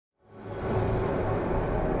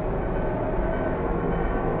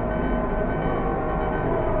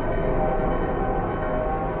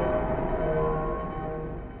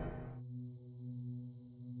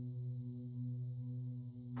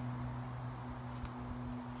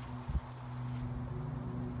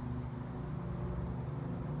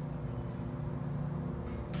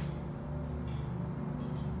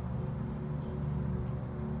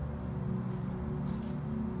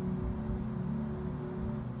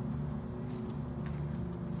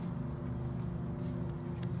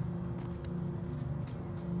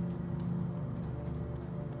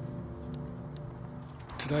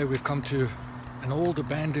Today we've come to an old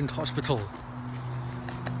abandoned hospital.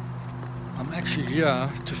 I'm actually here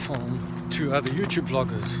to film two other YouTube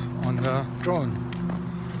vloggers on the drone.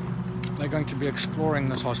 They're going to be exploring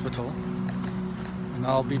this hospital and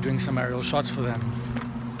I'll be doing some aerial shots for them.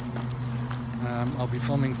 I'll be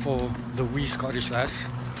filming for the wee Scottish lass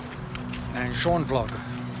and Sean vlog.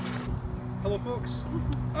 Hello folks,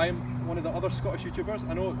 I'm one of the other Scottish YouTubers.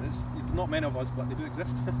 I know it's not many of us, but they do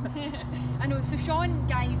exist. I know, so Sean,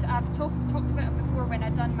 guys, I've talked about him before when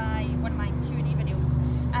I've done one of my Q&A videos,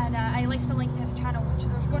 and I left a link to his channel, which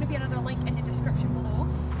there's going to be another link in the description below.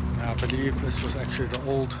 I believe this was actually the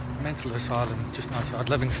old mental asylum just outside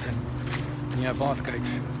Livingston, near Bathgate.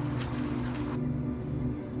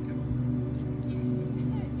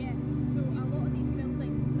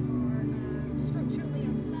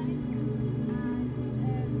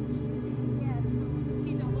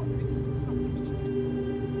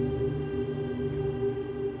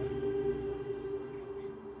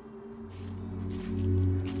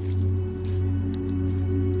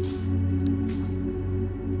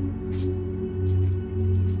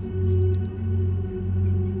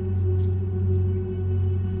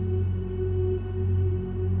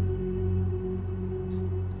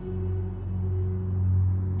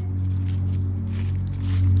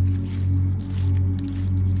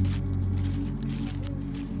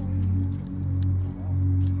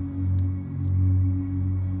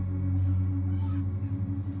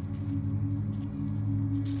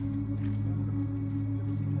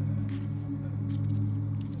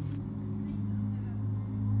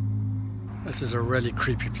 This is a really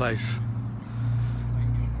creepy place.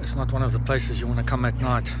 It's not one of the places you want to come at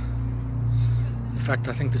night. In fact,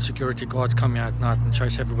 I think the security guards come here at night and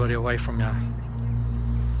chase everybody away from here.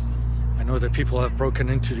 I know that people have broken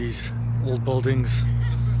into these old buildings.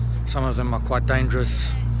 Some of them are quite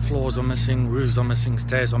dangerous. Floors are missing, roofs are missing,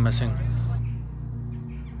 stairs are missing.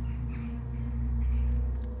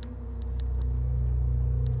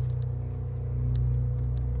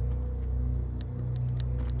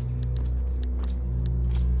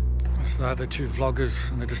 The other two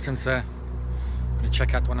vloggers in the distance there. I'm going to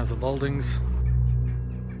check out one of the buildings.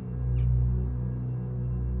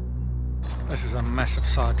 This is a massive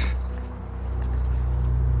site.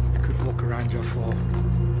 You could walk around here for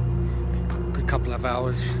a good couple of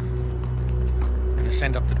hours. I'm going to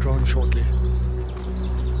send up the drone shortly.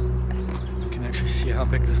 You can actually see how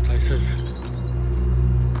big this place is.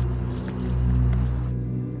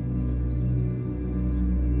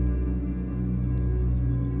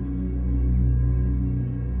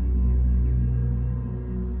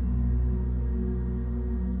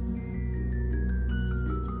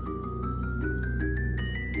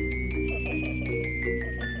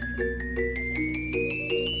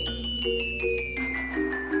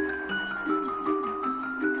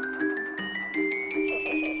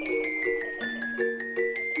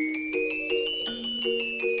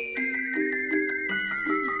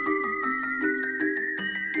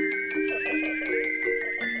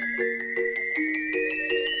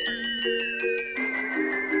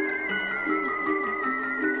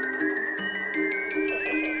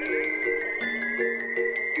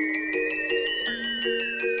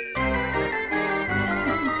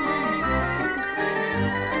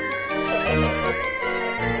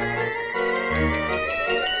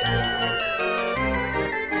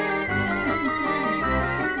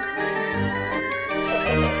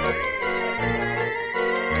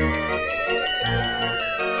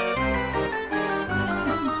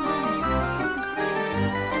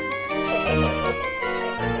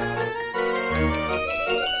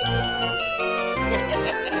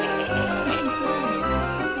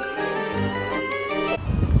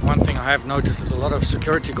 One thing I have noticed is a lot of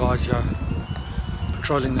security guards here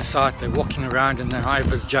patrolling the site. They're walking around in their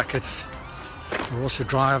high-vis jackets. They're also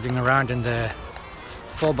driving around in their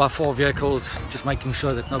 4x4 vehicles, just making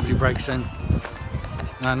sure that nobody breaks in.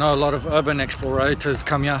 And I know a lot of urban explorators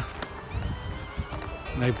come here.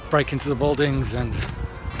 And they break into the buildings and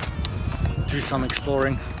do some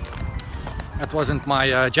exploring. That wasn't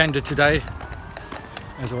my agenda today,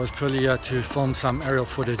 as I was purely here to film some aerial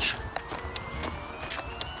footage.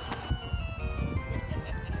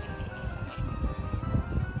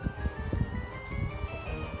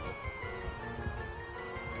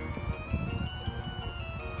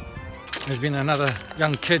 There's been another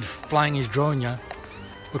young kid flying his drone here.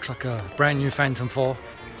 Looks like a brand new Phantom 4.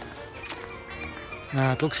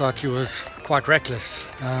 It looks like he was quite reckless.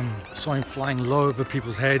 Saw him flying low over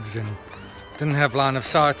people's heads and didn't have line of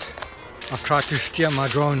sight. I've tried to steer my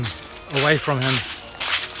drone away from him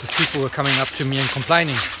because people were coming up to me and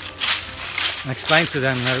complaining. I explained to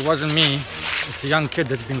them that it wasn't me, it's It's a young kid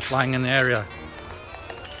that's been flying in the area.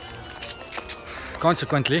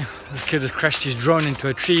 Consequently, this kid has crashed his drone into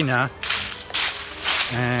a tree now,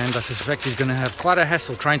 and I suspect he's going to have quite a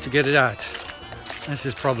hassle trying to get it out. That's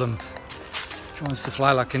his problem. If he wants to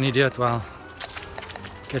fly like an idiot, well,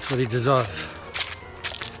 gets what he deserves.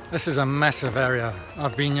 This is a massive area.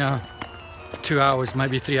 I've been here 2 hours,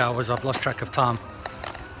 maybe 3 hours. I've lost track of time.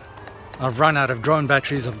 I've run out of drone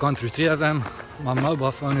batteries. I've gone through 3 of them. My mobile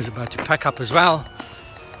phone is about to pack up as well,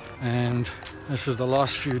 and this is the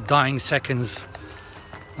last few dying seconds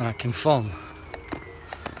that I can film.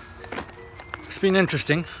 It's been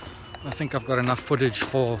interesting. I think I've got enough footage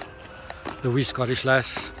for the wee Scottish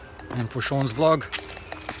lass and for Sean's vlog.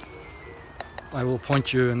 I will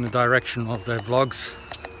point you in the direction of their vlogs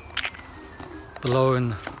below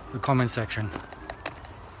in the comment section.